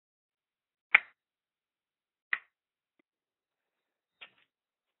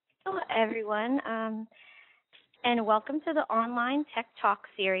Hello, everyone, and welcome to the online Tech Talk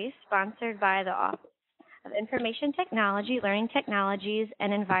series sponsored by the Office of Information Technology, Learning Technologies,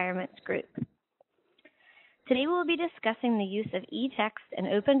 and Environments Group. Today we'll be discussing the use of eText and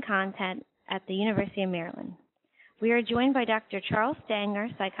open content at the University of Maryland. We are joined by Dr. Charles Stangor,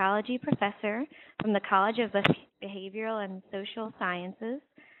 psychology professor from the College of Behavioral and Social Sciences,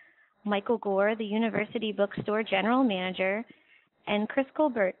 Michael Gore, the University Bookstore General Manager, and Chris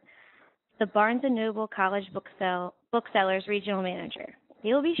Colbert, the Barnes & Noble College Booksellers Regional Manager.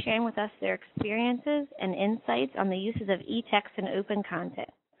 They will be sharing with us their experiences and insights on the uses of eText and open content.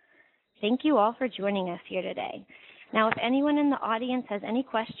 Thank you all for joining us here today. Now, if anyone in the audience has any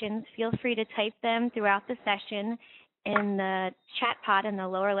questions, feel free to type them throughout the session in the chat pod in the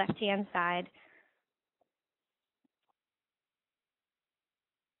lower left-hand side.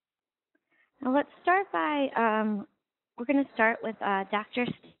 Now, let's start by, we're going to start with Dr.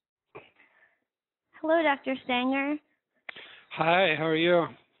 Hello, Dr. Stangor. Hi, how are you?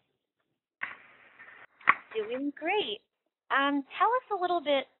 Doing great. Tell us a little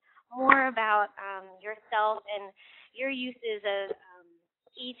bit more about yourself and your uses of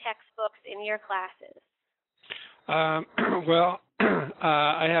eTextbooks in your classes. Well,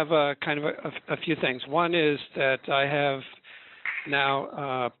 I have kind of a few things. One is that I have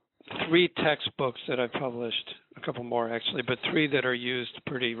now 3 textbooks that I've published, a couple more actually, but 3 that are used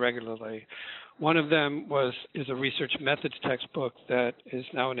pretty regularly. One of them is a research methods textbook that is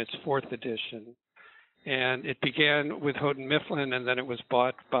now in its 4th edition. And it began with Houghton Mifflin, and then it was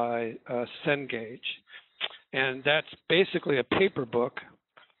bought by Cengage. And that's basically a paper book,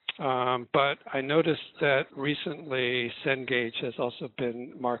 but I noticed that recently Cengage has also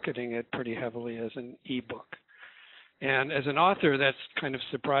been marketing it pretty heavily as an e-book. And as an author, that's kind of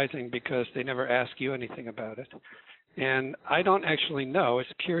surprising because they never ask you anything about it. And I don't actually know, it's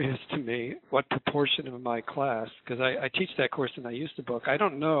curious to me, what proportion of my class, because I teach that course and I use the book, I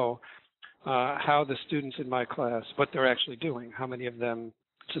don't know how the students in my class, what they're actually doing, how many of them,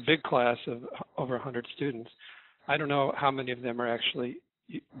 it's a big class of over 100 students. I don't know how many of them are actually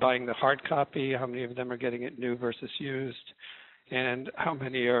buying the hard copy, how many of them are getting it new versus used, and how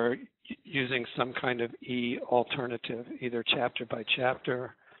many are using some kind of e-alternative, either chapter by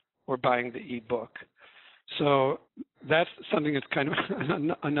chapter or buying the e-book. So that's something that's kind of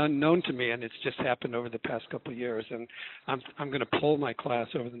an unknown to me, and it's just happened over the past couple of years. And I'm going to poll my class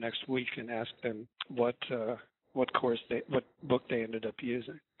over the next week and ask them what book they ended up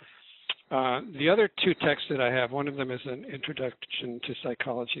using. The other 2 texts that I have, one of them is an Introduction to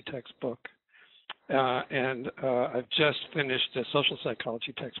Psychology textbook, and I've just finished a social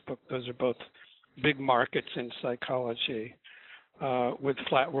psychology textbook. Those are both big markets in psychology. With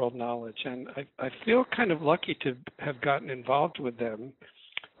flat world knowledge, and I feel kind of lucky to have gotten involved with them.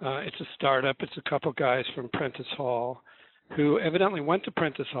 It's a startup. It's a couple guys from Prentice Hall who evidently went to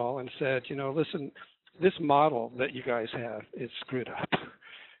Prentice Hall and said, you know, listen, this model that you guys have is screwed up.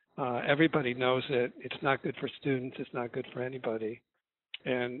 Everybody knows it. It's not good for students. It's not good for anybody.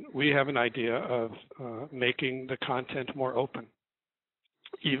 And we have an idea of making the content more open,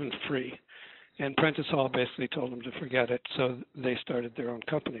 even free. And Prentice Hall basically told them to forget it, so they started their own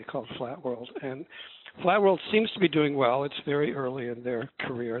company called Flat World. And Flat World seems to be doing well. It's very early in their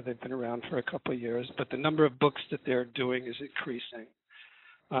career. They've been around for a couple of years, but the number of books that they're doing is increasing.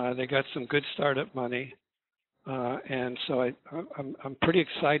 They got some good startup money, and so I'm pretty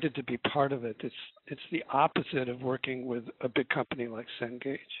excited to be part of it. It's the opposite of working with a big company like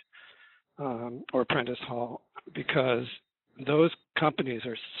Cengage or Prentice Hall, because those companies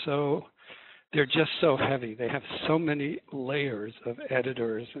are they're just so heavy. They have so many layers of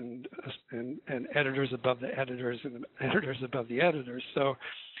editors and editors above the editors and editors above the editors. So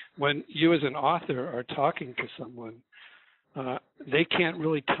when you as an author are talking to someone, they can't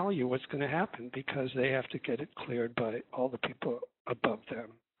really tell you what's going to happen because they have to get it cleared by all the people above them.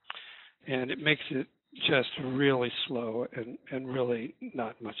 And it makes it just really slow and really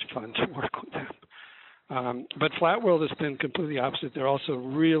not much fun to work with them. But Flat World has been completely opposite. They're also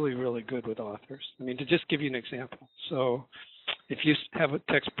really, really good with authors. I mean, to just give you an example. So if you have a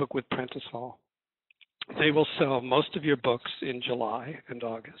textbook with Prentice Hall, they will sell most of your books in July and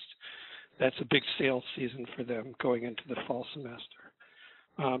August. That's a big sales season for them going into the fall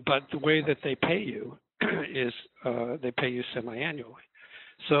semester. But the way that they pay you is they pay you semi-annually.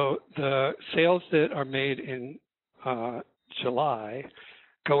 So the sales that are made in July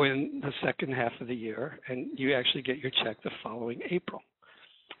go in the second half of the year, and you actually get your check the following April.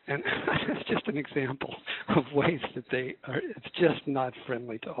 And that's just an example of ways that it's just not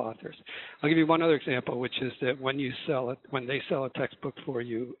friendly to authors. I'll give you one other example, which is that when they sell a textbook for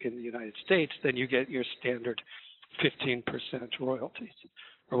you in the United States, then you get your standard 15% royalties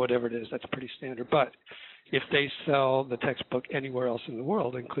or whatever it is. That's pretty standard. But if they sell the textbook anywhere else in the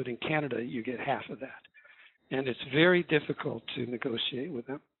world, including Canada, you get half of that. And it's very difficult to negotiate with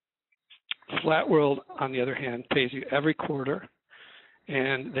them. Flatworld, on the other hand, pays you every quarter,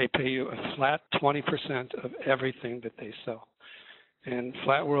 and they pay you a flat 20% of everything that they sell. And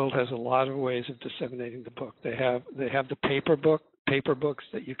Flatworld has a lot of ways of disseminating the book. They have the paper books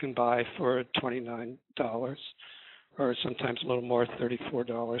that you can buy for $29, or sometimes a little more,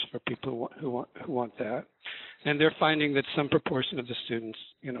 $34 for people who want that. And they're finding that some proportion of the students,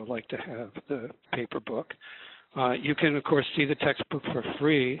 like to have the paper book. You can, of course, see the textbook for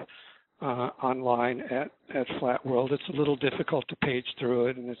free online at Flatworld. It's a little difficult to page through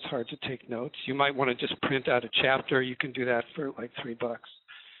it, and it's hard to take notes. You might want to just print out a chapter. You can do that for like $3.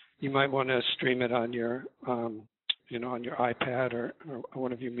 You might want to stream it on your, on your iPad or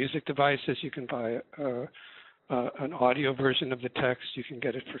one of your music devices. You can buy an audio version of the text. You can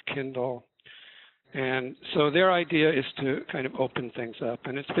get it for Kindle. And so their idea is to kind of open things up,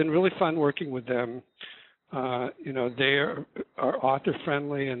 and it's been really fun working with them. They are author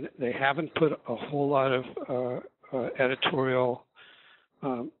friendly, and they haven't put a whole lot of editorial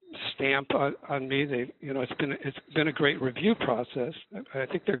stamp on me. It's been a great review process. I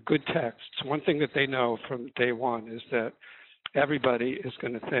think they're good texts. One thing that they know from day one is that everybody is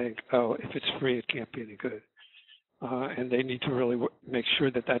going to think, oh, if it's free, it can't be any good. And they need to really make sure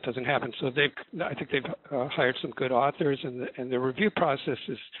that doesn't happen. So I think they've hired some good authors, and the review process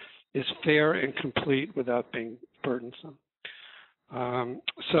is fair and complete without being burdensome.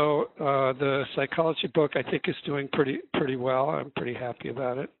 So the psychology book, I think, is doing pretty well. I'm pretty happy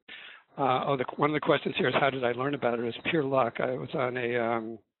about it. One of the questions here is, how did I learn about it? It was pure luck. I was on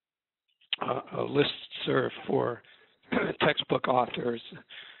a listserv for textbook authors,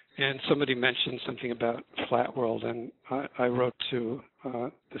 and somebody mentioned something about Flatworld, and I wrote to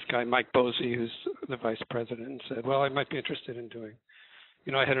this guy, Mike Bosey, who's the vice president, and said, well, I might be interested in doing,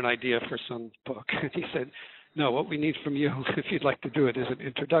 I had an idea for some book. And he said, no, what we need from you, if you'd like to do it, is an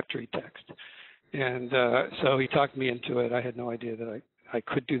introductory text. And so he talked me into it. I had no idea that I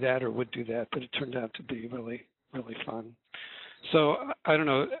could do that or would do that, but it turned out to be really, really fun. So I don't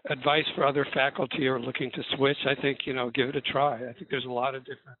know, advice for other faculty who are looking to switch, I think, give it a try. I think there's a lot of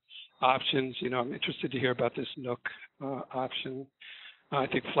different options. I'm interested to hear about this NOOK option. I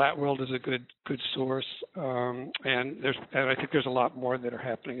think Flatworld is a good source, and I think there's a lot more that are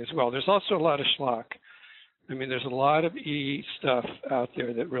happening as well. There's also a lot of schlock. I mean, there's a lot of stuff out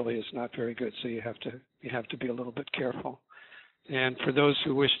there that really is not very good, so you have to be a little bit careful. And for those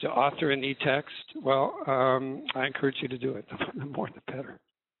who wish to author in eText, well, I encourage you to do it. The more, the better.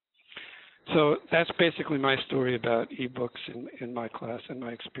 So that's basically my story about ebooks in my class and my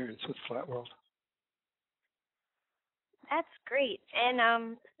experience with Flatworld. That's great.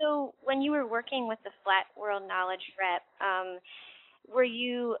 And so when you were working with the Flatworld Knowledge Rep, were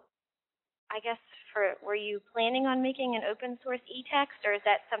you planning on making an open source eText, or is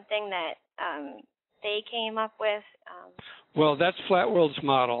that something that they came up with? Well, that's Flatworld's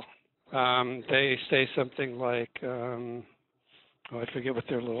model. They say something like, I forget what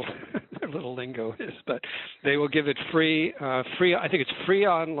their little lingo is, but they will give it free. I think it's free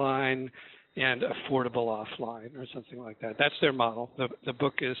online and affordable offline, or something like that. That's their model. The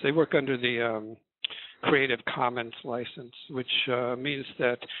book is, they work under the Creative Commons license, which means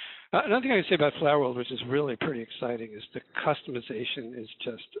that another thing I can say about Flatworld, which is really pretty exciting, is the customization is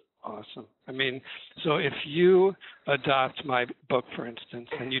just awesome. I mean, so if you adopt my book, for instance,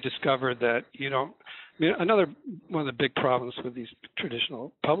 and you discover that you don't, one of the big problems with these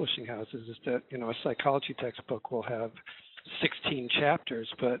traditional publishing houses is that, a psychology textbook will have 16 chapters,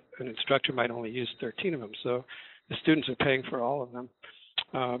 but an instructor might only use 13 of them. So the students are paying for all of them.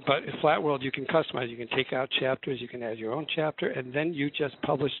 But in Flatworld, you can customize. You can take out chapters. You can add your own chapter, and then you just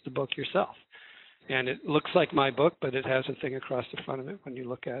publish the book yourself. And it looks like my book, but it has a thing across the front of it when you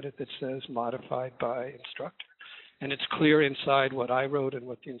look at it that says modified by instructor. And it's clear inside what I wrote and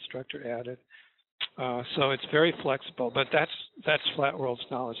what the instructor added. So it's very flexible, but that's Flatworld's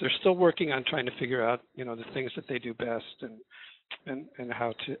knowledge. They're still working on trying to figure out, the things that they do best and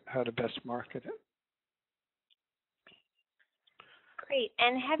how to best market it. Great.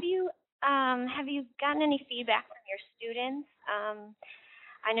 And have you gotten any feedback from your students?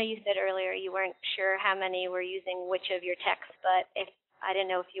 I know you said earlier you weren't sure how many were using which of your texts, but I didn't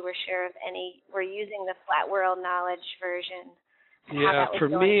know if you were sure if any were using the Flatworld Knowledge version. how that was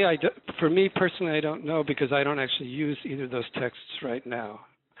going? For me personally, I don't know because I don't actually use either of those texts right now.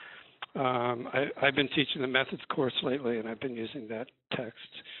 I've been teaching the methods course lately, and I've been using that text.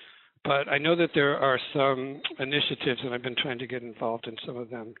 But I know that there are some initiatives, and I've been trying to get involved in some of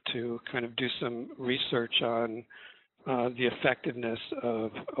them to kind of do some research on the effectiveness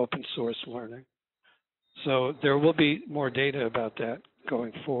of open source learning. So there will be more data about that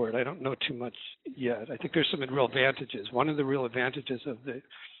going forward. I don't know too much yet. I think there's some real advantages. One of the real advantages of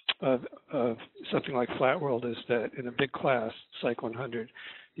something like Flatworld is that in a big class, Psych 100,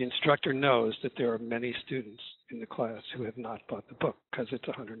 the instructor knows that there are many students in the class who have not bought the book because it's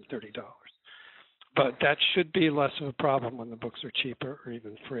 $130. But that should be less of a problem when the books are cheaper or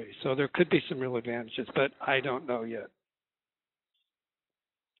even free. So there could be some real advantages, but I don't know yet.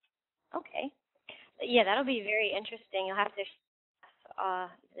 Okay. Yeah, that'll be very interesting. You'll have to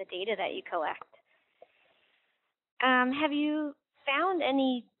the data that you collect. Have you found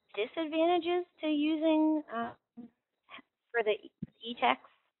any disadvantages to using for the eText?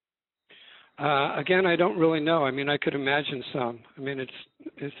 Again, I don't really know. I mean, I could imagine some. I mean,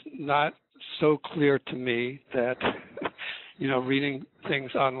 it's not so clear to me that reading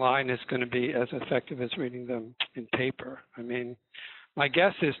things online is going to be as effective as reading them in paper. I mean, my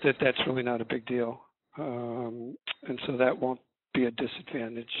guess is that that's really not a big deal, and so that won't be a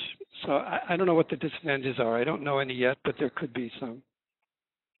disadvantage. So I don't know what the disadvantages are. I don't know any yet, but there could be some.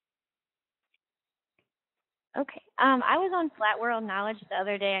 Okay. I was on Flat World Knowledge the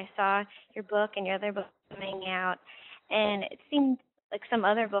other day. I saw your book and your other book coming out, and it seemed like some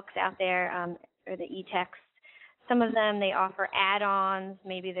other books out there, or the eText, some of them they offer add-ons.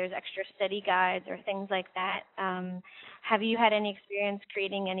 Maybe there's extra study guides or things like that. Have you had any experience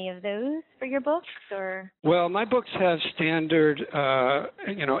creating any of those for your books, or? Well, my books have standard,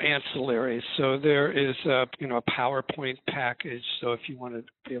 ancillaries. So there is, a PowerPoint package. So if you want to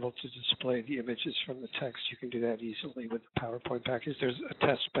be able to display the images from the text, you can do that easily with the PowerPoint package. There's a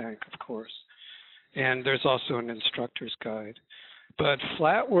test bank, of course, and there's also an instructor's guide. But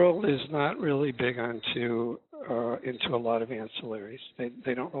Flatworld is not really big into a lot of ancillaries.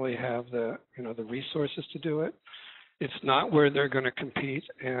 They don't really have the resources to do it. It's not where they're going to compete.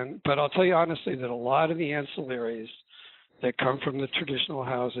 But I'll tell you honestly that a lot of the ancillaries that come from the traditional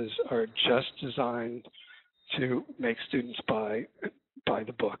houses are just designed to make students buy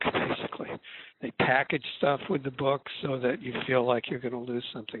the book, basically. They package stuff with the book so that you feel like you're going to lose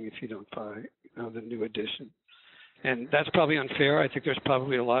something if you don't buy the new edition. And that's probably unfair. I think there's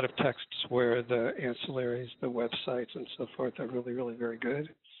probably a lot of texts where the ancillaries, the websites, and so forth are really, really very good.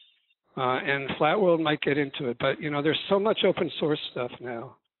 And Flatworld might get into it, but there's so much open source stuff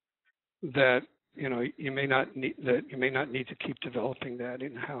now that you may not need to keep developing that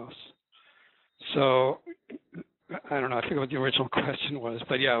in house. So I don't know. I forget what the original question was,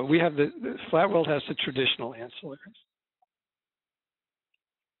 but yeah, we have the Flatworld has the traditional ancillaries.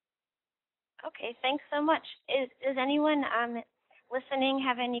 Okay, thanks so much. Does anyone listening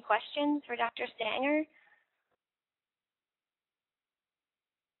have any questions for Dr. Stangor?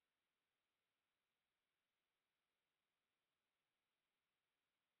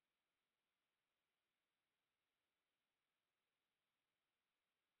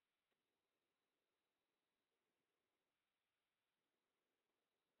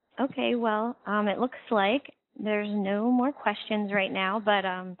 Okay, well, it looks like there's no more questions right now, but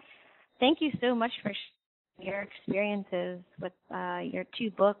thank you so much for sharing your experiences with your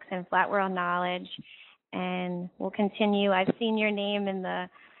two books and Flat World Knowledge, and we'll continue. I've seen your name in the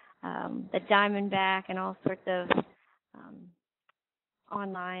Diamondback and all sorts of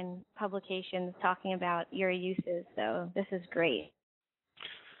online publications talking about your uses, so this is great.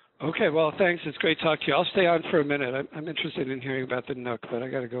 Okay, well, thanks. It's great talking to you. I'll stay on for a minute. I'm interested in hearing about the NOOK, but I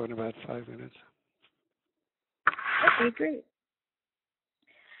got to go in about 5 minutes. Okay, great.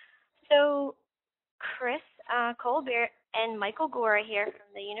 So Chris Colbert and Michael Gore here from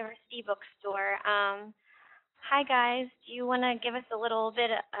the University Bookstore. Hi, guys. Do you want to give us a little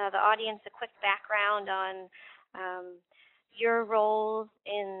bit, the audience, a quick background on your roles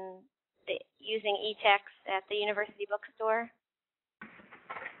in using eText at the University Bookstore?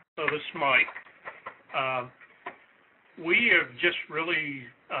 So this is Mike. We have just really,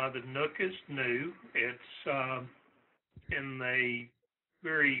 the NOOK is new. It's in a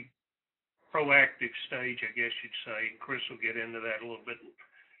very proactive stage, I guess you'd say, and Chris will get into that a little bit.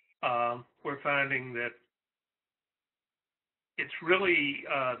 We're finding that it's really,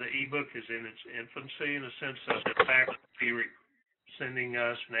 the ebook is in its infancy in the sense that the faculty sending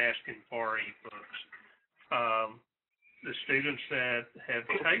us and asking for ebooks. The students that have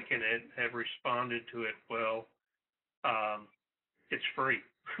taken it have responded to it well. it's free,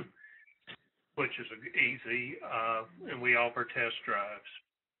 which is easy, and we offer test drives.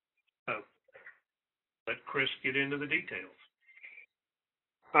 So let Chris get into the details.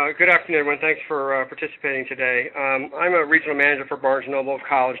 Good afternoon, everyone. Thanks for participating today. I'm a regional manager for Barnes & Noble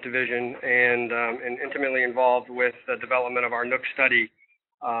College Division and intimately involved with the development of our NOOK Study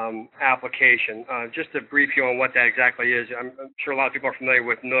application. Just to brief you on what that exactly is, I'm sure a lot of people are familiar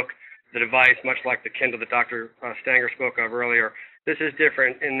with NOOK, the device, much like the Kindle that Dr. Stangor spoke of earlier. This is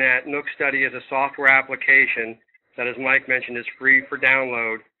different in that NOOK Study is a software application that, as Mike mentioned, is free for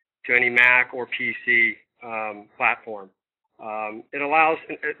download to any Mac or PC platform. It allows,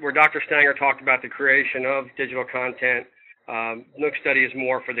 where Dr. Stangor talked about the creation of digital content, NOOK Study is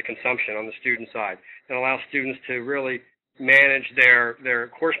more for the consumption on the student side. It allows students to really manage their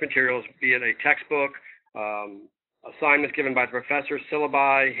course materials, be it a textbook, assignments given by the professor,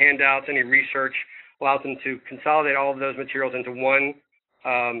 syllabi, handouts, any research, allows them to consolidate all of those materials into one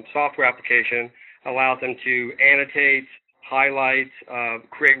software application, allows them to annotate, highlight,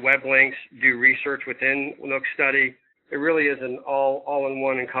 create web links, do research within NOOK Study. It really is an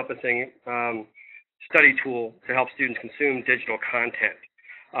all-in-one encompassing study tool to help students consume digital content.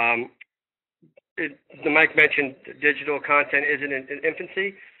 Mike mentioned digital content is in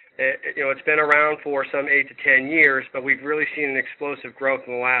infancy. It's been around for some 8 to 10 years, but we've really seen an explosive growth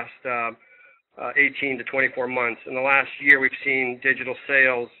in the last 18 to 24 months. In the last year, we've seen digital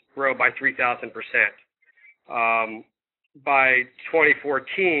sales grow by 3,000%. By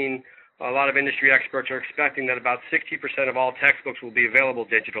 2014, a lot of industry experts are expecting that about 60% of all textbooks will be available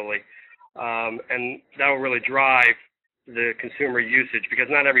digitally, and that will really drive the consumer usage because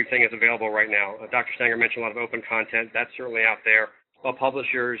not everything is available right now. Dr. Stangor mentioned a lot of open content. That's certainly out there. While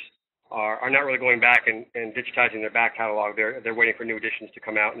publishers are not really going back and digitizing their back catalog, they're waiting for new editions to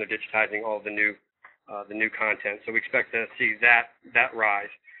come out, and they're digitizing all the new content. So we expect to see that rise.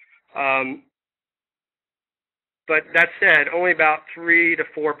 But that said, only about 3 to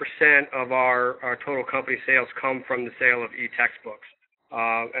 4% of our total company sales come from the sale of eTextbooks.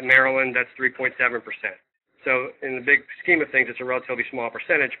 In Maryland, that's 3.7%. So in the big scheme of things, it's a relatively small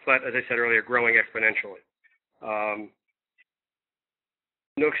percentage, but as I said earlier, growing exponentially.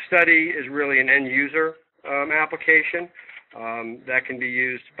 NOOK Study is really an end-user application that can be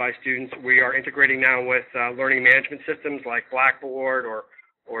used by students. We are integrating now with learning management systems like Blackboard or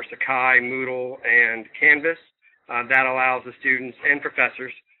Sakai, Moodle, and Canvas. That allows the students and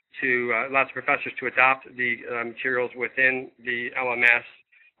professors allows the professors to adopt the materials within the LMS,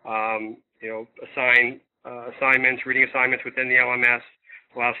 assign assignments, reading assignments within the LMS,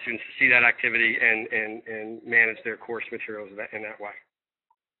 allows students to see that activity and manage their course materials in that way.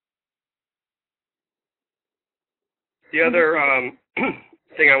 The other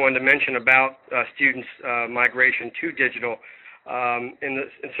thing I wanted to mention about students' migration to digital, in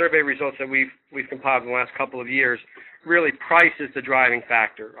survey results that we've compiled in the last couple of years, really price is the driving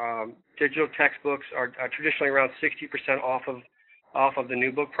factor. Digital textbooks are traditionally around 60% off of the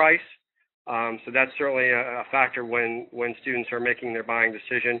new book price. So that's certainly a factor when students are making their buying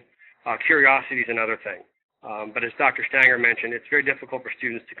decision. Curiosity is another thing. But as Dr. Stangor mentioned, it's very difficult for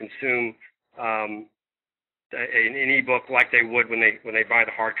students to consume an e-book like they would when they buy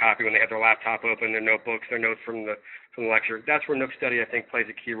the hard copy, when they have their laptop open, their notebooks, their notes from the lecture. That's where NOOK Study, I think, plays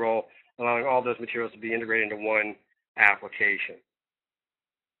a key role, allowing all those materials to be integrated into one application.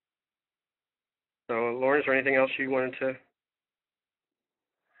 So, Lauren, is there anything else you wanted to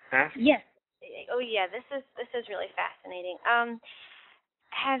ask? Yes. Oh, yeah. This is really fascinating.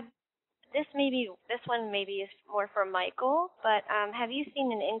 This one maybe is more for Michael, but have you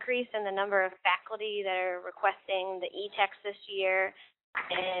seen an increase in the number of faculty that are requesting the eText this year?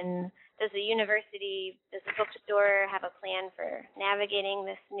 And does the bookstore have a plan for navigating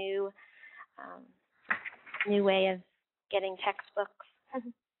this new way of getting textbooks?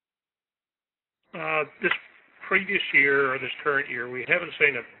 This previous year or this current year, we haven't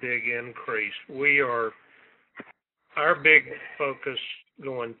seen a big increase. Our big focus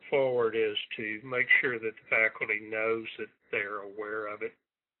going forward is to make sure that the faculty knows that they're aware of it,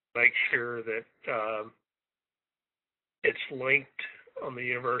 make sure that it's linked on the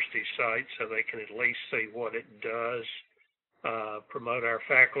university site so they can at least see what it does, promote our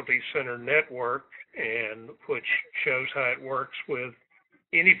faculty center network, and which shows how it works with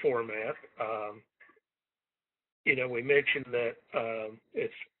any format. We mentioned that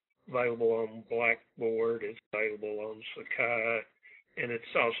it's available on Blackboard, it's available on Sakai, and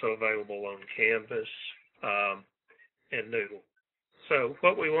it's also available on Canvas and Noodle. So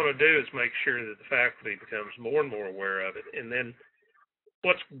what we want to do is make sure that the faculty becomes more and more aware of it. And then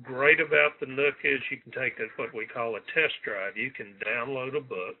what's great about the Nook is you can take what we call a test drive. You can download a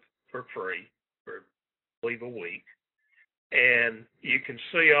book for free for, I believe, a week, and you can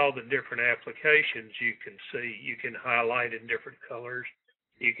see all the different applications. You can highlight in different colors.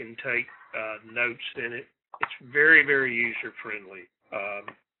 You can take notes in it. It's very, very user-friendly.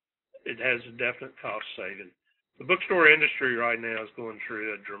 It has a definite cost saving. The bookstore industry right now is going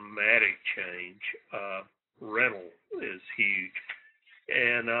through a dramatic change. Rental is huge.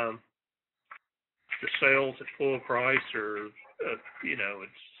 And the sales at full price are,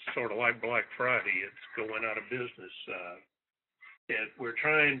 it's sort of like Black Friday. It's going out of business. And we're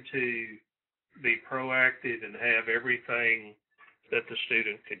trying to be proactive and have everything that the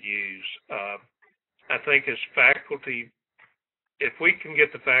student could use. I think as faculty, if we can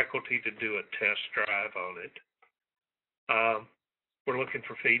get the faculty to do a test drive on it, we're looking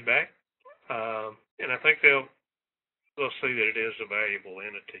for feedback, and I think they'll see that it is a valuable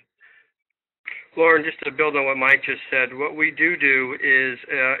entity. Lauren, just to build on what Mike just said, what we do is,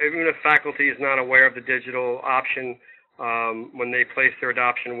 even if faculty is not aware of the digital option, when they place their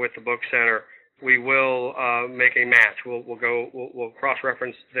adoption with the Book Center, we will make a match. We'll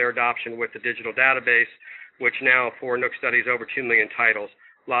cross-reference their adoption with the digital database, which now for NOOK Study is over 2 million titles,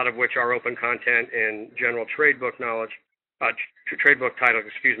 a lot of which are open content and general trade book knowledge, trade book titles,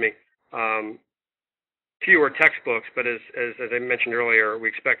 fewer textbooks, but as I mentioned earlier, we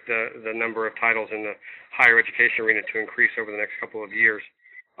expect the number of titles in the higher education arena to increase over the next couple of years.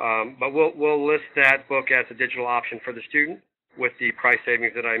 But we'll list that book as a digital option for the student with the price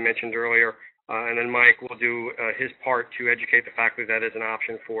savings that I mentioned earlier, and then Mike will do his part to educate the faculty that is an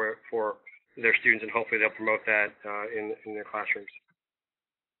option for their students, and hopefully they'll promote that in their classrooms.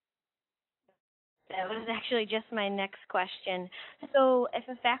 That was actually just my next question. So if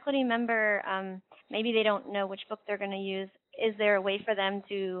a faculty member, maybe they don't know which book they're going to use, is there a way for them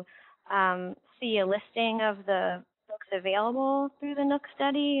to see a listing of the books available through the NOOK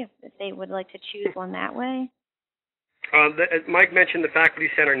Study if they would like to choose one that way? As Mike mentioned, the Faculty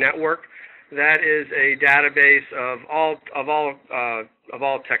Center Network. That is a database of all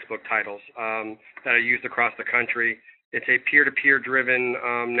textbook titles that are used across the country. It's a peer-to-peer driven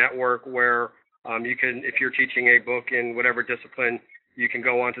network where you can, if you're teaching a book in whatever discipline, you can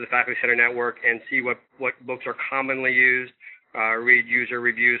go onto the Faculty Center Network and see what books are commonly used, read user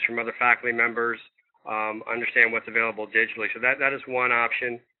reviews from other faculty members, understand what's available digitally. So that is one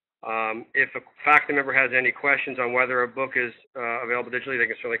option. If a faculty member has any questions on whether a book is available digitally, they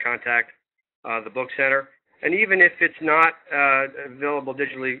can certainly contact the Book Center. And even if it's not available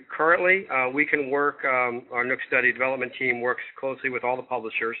digitally currently, we can work, our NOOK Study development team works closely with all the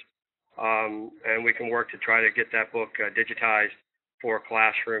publishers, and we can work to try to get that book digitized for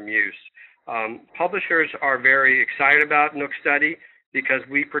classroom use. Publishers are very excited about NOOK Study because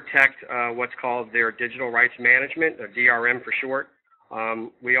we protect what's called their digital rights management, or DRM for short.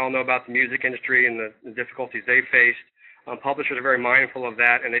 We all know about the music industry and the difficulties they faced. Publishers are very mindful of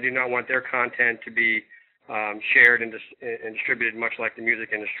that, and they do not want their content to be shared and distributed much like the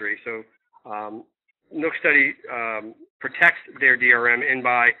music industry. So NOOK Study protects their DRM in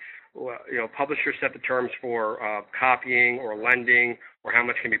by publishers set the terms for copying or lending or how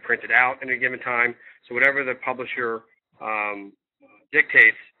much can be printed out at a given time. So whatever the publisher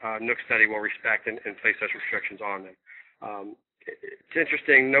dictates, NOOK Study will respect and place those restrictions on them. It's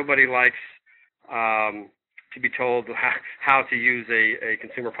interesting. Nobody likes to be told how to use a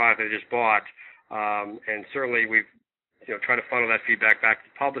consumer product they just bought, and certainly we've tried to funnel that feedback back to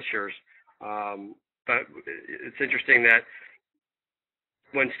publishers. But it's interesting that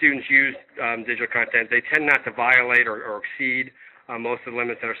when students use digital content, they tend not to violate or exceed most of the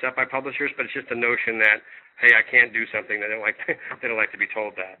limits that are set by publishers. But it's just a notion that, hey, I can't do something. They don't like to be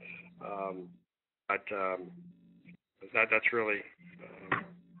told that. That's really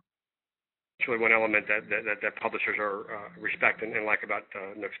one element that publishers are respect and like about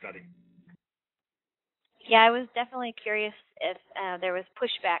NOOK Study. Yeah, I was definitely curious if there was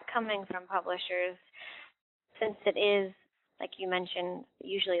pushback coming from publishers, since it is, like you mentioned,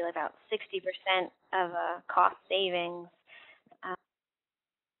 usually about 60% of cost savings.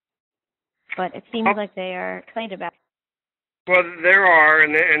 But it seems like they are excited about it. Well, there are,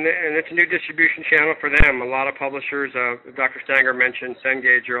 and it's a new distribution channel for them. A lot of publishers, Dr. Stangor mentioned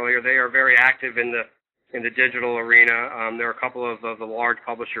Cengage earlier, they are very active in the digital arena. There are a couple of the large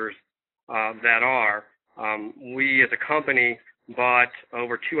publishers that are. We as a company bought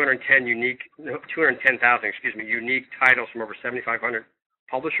over 210,000 unique titles from over 7,500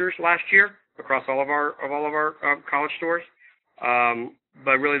 publishers last year across all of our college stores.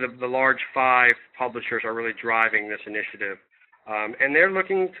 But really, the large 5 publishers are really driving this initiative. And they're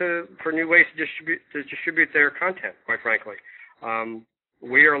looking for new ways to distribute their content, quite frankly.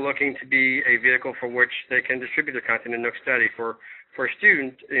 We are looking to be a vehicle for which they can distribute their content in NOOK Study. For a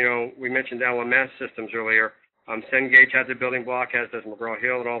student, we mentioned LMS systems earlier. Cengage has a building block, as does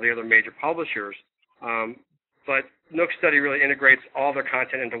McGraw-Hill and all the other major publishers. But NOOK Study really integrates all their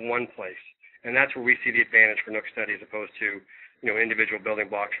content into one place. And that's where we see the advantage for NOOK Study as opposed to, individual building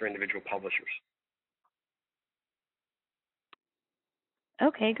blocks for individual publishers.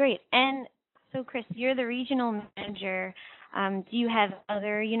 Okay, great. And so, Chris, you're the regional manager. Do you have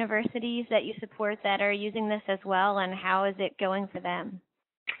other universities that you support that are using this as well, and how is it going for them?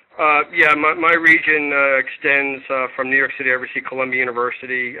 Yeah, my region extends from New York City. I oversee Columbia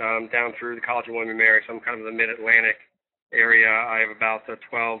University down through the College of William & Mary, so I'm kind of the mid-Atlantic area. I have about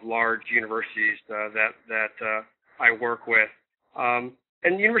 12 large universities that I work with. And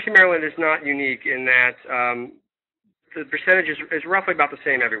the University of Maryland is not unique in that the percentage is roughly about the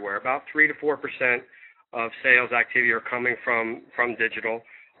same everywhere. About 3 to 4% of sales activity are coming from digital.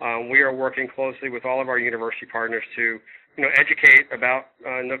 We are working closely with all of our university partners to educate about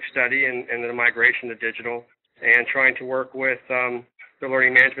NOOK Study and the migration to digital, and trying to work with the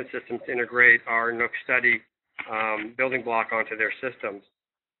learning management systems to integrate our NOOK Study building block onto their systems.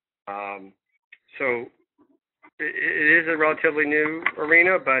 So it is a relatively new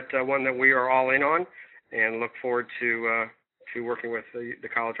arena, but one that we are all in on, and look forward to working with the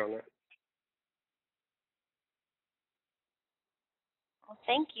college on that. Well,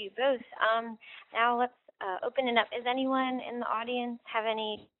 thank you both. Now let's open it up. Does anyone in the audience have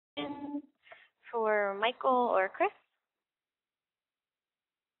any questions for Michael or Chris?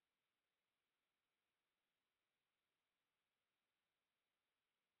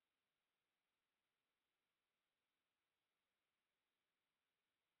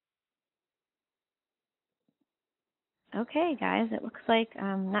 Okay, guys, it looks like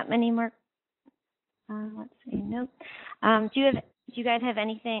not many more. Let's see. Nope. Do you guys have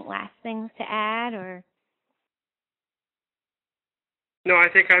last things to add, or? No, I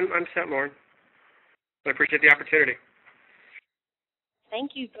think I'm set, Lauren. I appreciate the opportunity.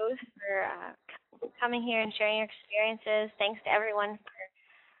 Thank you both for coming here and sharing your experiences. Thanks to everyone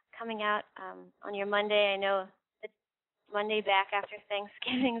for coming out on your Monday. I know the Monday back after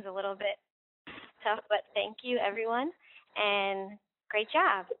Thanksgiving is a little bit tough, but thank you, everyone, and great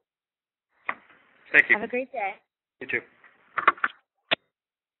job. Thank you. Have a great day. You too.